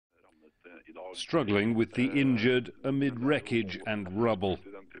struggling with the injured amid wreckage and rubble.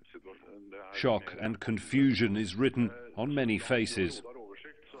 Shock and confusion is written on many faces.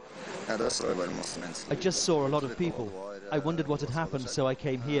 I just saw a lot of people. I wondered what had happened, so I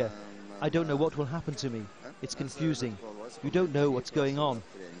came here. I don't know what will happen to me. It's confusing. You don't know what's going on.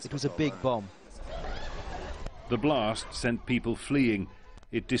 It was a big bomb. The blast sent people fleeing.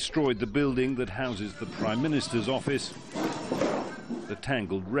 It destroyed the building that houses the Prime Minister's office. The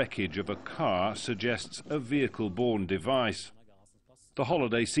tangled wreckage of a car suggests a vehicle-borne device. The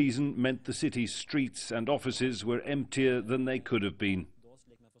holiday season meant the city's streets and offices were emptier than they could have been.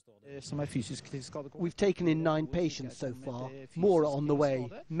 We've taken in 9 patients so far. More are on the way.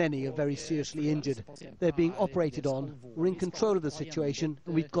 Many are very seriously injured. They're being operated on. We're in control of the situation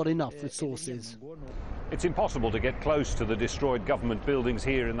and we've got enough resources. It's impossible to get close to the destroyed government buildings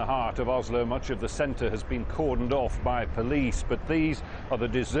here in the heart of Oslo. Much of the centre has been cordoned off by police, but these are the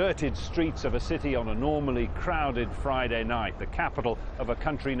deserted streets of a city on a normally crowded Friday night, the capital of a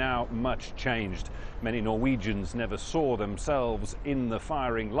country now much changed. Many Norwegians never saw themselves in the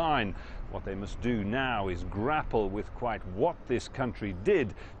firing line. What they must do now is grapple with quite what this country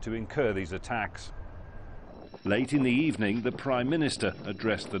did to incur these attacks. Late in the evening, the Prime Minister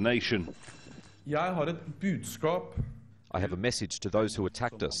addressed the nation. I have a message to those who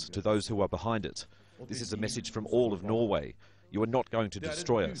attacked us, to those who are behind it. This is a message from all of Norway. You are not going to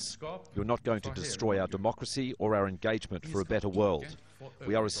destroy us. You are not going to destroy our democracy or our engagement for a better world.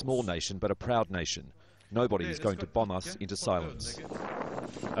 We are a small nation, but a proud nation. Nobody is going to bomb us into silence.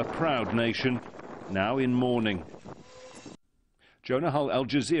 A proud nation, now in mourning. Jonah, Al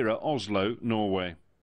Jazeera, Oslo, Norway.